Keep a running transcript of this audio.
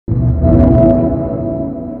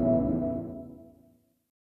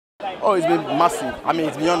Oh, it's been massive. I mean,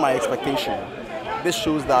 it's beyond my expectation. This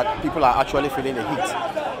shows that people are actually feeling the heat.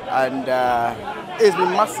 And it's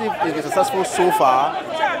been massive, it's been successful so far,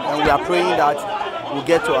 and we are praying that we'll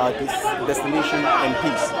get to our destination in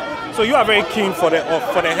peace. So you are very keen for the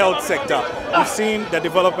health sector. You've seen the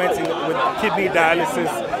developments with kidney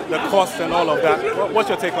dialysis, the cost and all of that. What's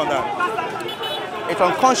your take on that? It's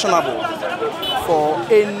unconscionable for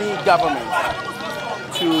any government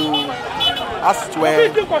to, as it were,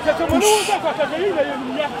 push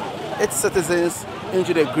its citizens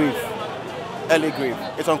into the grave, early grave.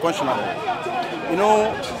 It's unconscionable. You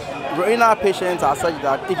know, renal patients are such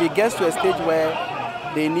that if it gets to a stage where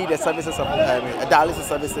they need the services of dialysis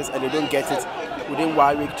services and they don't get it within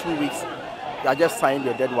 1 week, 2 weeks, they are just signing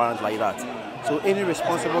their dead warrant like that. So any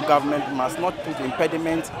responsible government must not put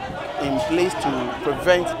impediments in place to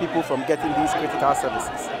prevent people from getting these critical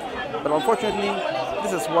services. But unfortunately,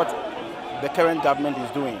 this is what the current government is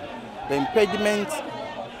doing. The impediment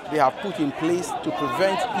they have put in place to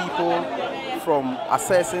prevent people from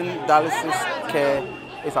accessing dialysis care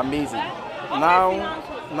is amazing. Now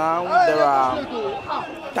there are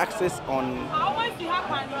taxes on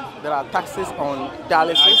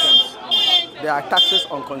dialysis. There are taxes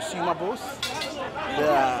on consumables.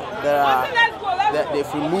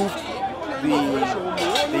 They've removed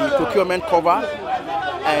the procurement cover,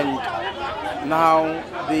 and now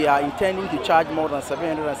they are intending to charge more than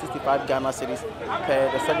 765 Ghana cedis per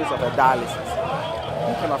the service of a dialysis.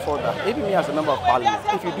 Who can afford that? Even me as a member of parliament,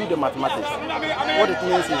 if you do the mathematics, what it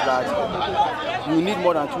means is that you need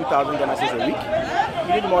more than 2,000 Ghana cedis a week,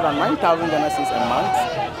 you need more than 9,000 Ghana cedis a month,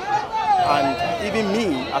 and even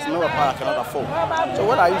me as a member of parliament cannot afford. So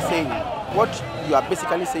what are you saying? What you are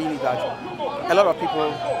basically saying is that a lot of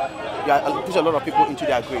people, you are pushing a lot of people into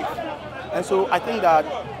their grave. And so I think that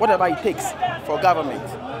whatever it takes for government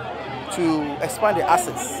to expand the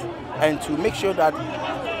assets and to make sure that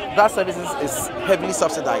that services is heavily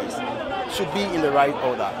subsidized should be in the right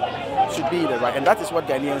order, and that is what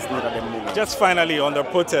Ghanaians need at the moment. Just finally on the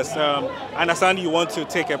protest, I understand you want to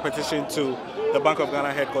take a petition to the Bank of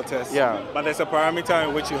Ghana headquarters, but there's a parameter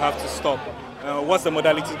in which you have to stop. What's the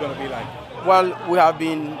modality going to be like? Well, we have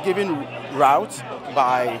been given routes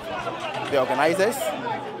by the organizers,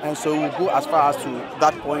 and so we'll go as far as to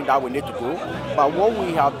that point that we need to go. But what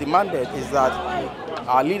we have demanded is that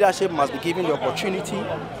our leadership must be given the opportunity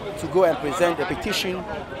to go and present a petition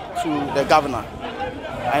to the governor,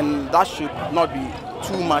 and that should not be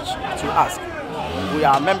too much to ask. We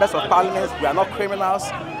are members of parliament, we are not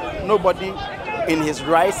criminals. Nobody in his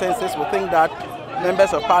right senses will think that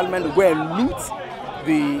members of parliament will go and loot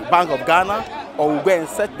the Bank of Ghana or will go and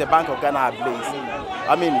set the Bank of Ghana ablaze.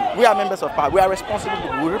 I mean, we are members of parliament, we are responsible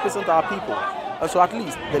people, we represent our people. And so at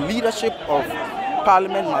least the leadership of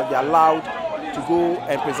parliament must be allowed to go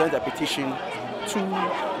and present a petition to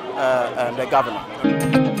the governor.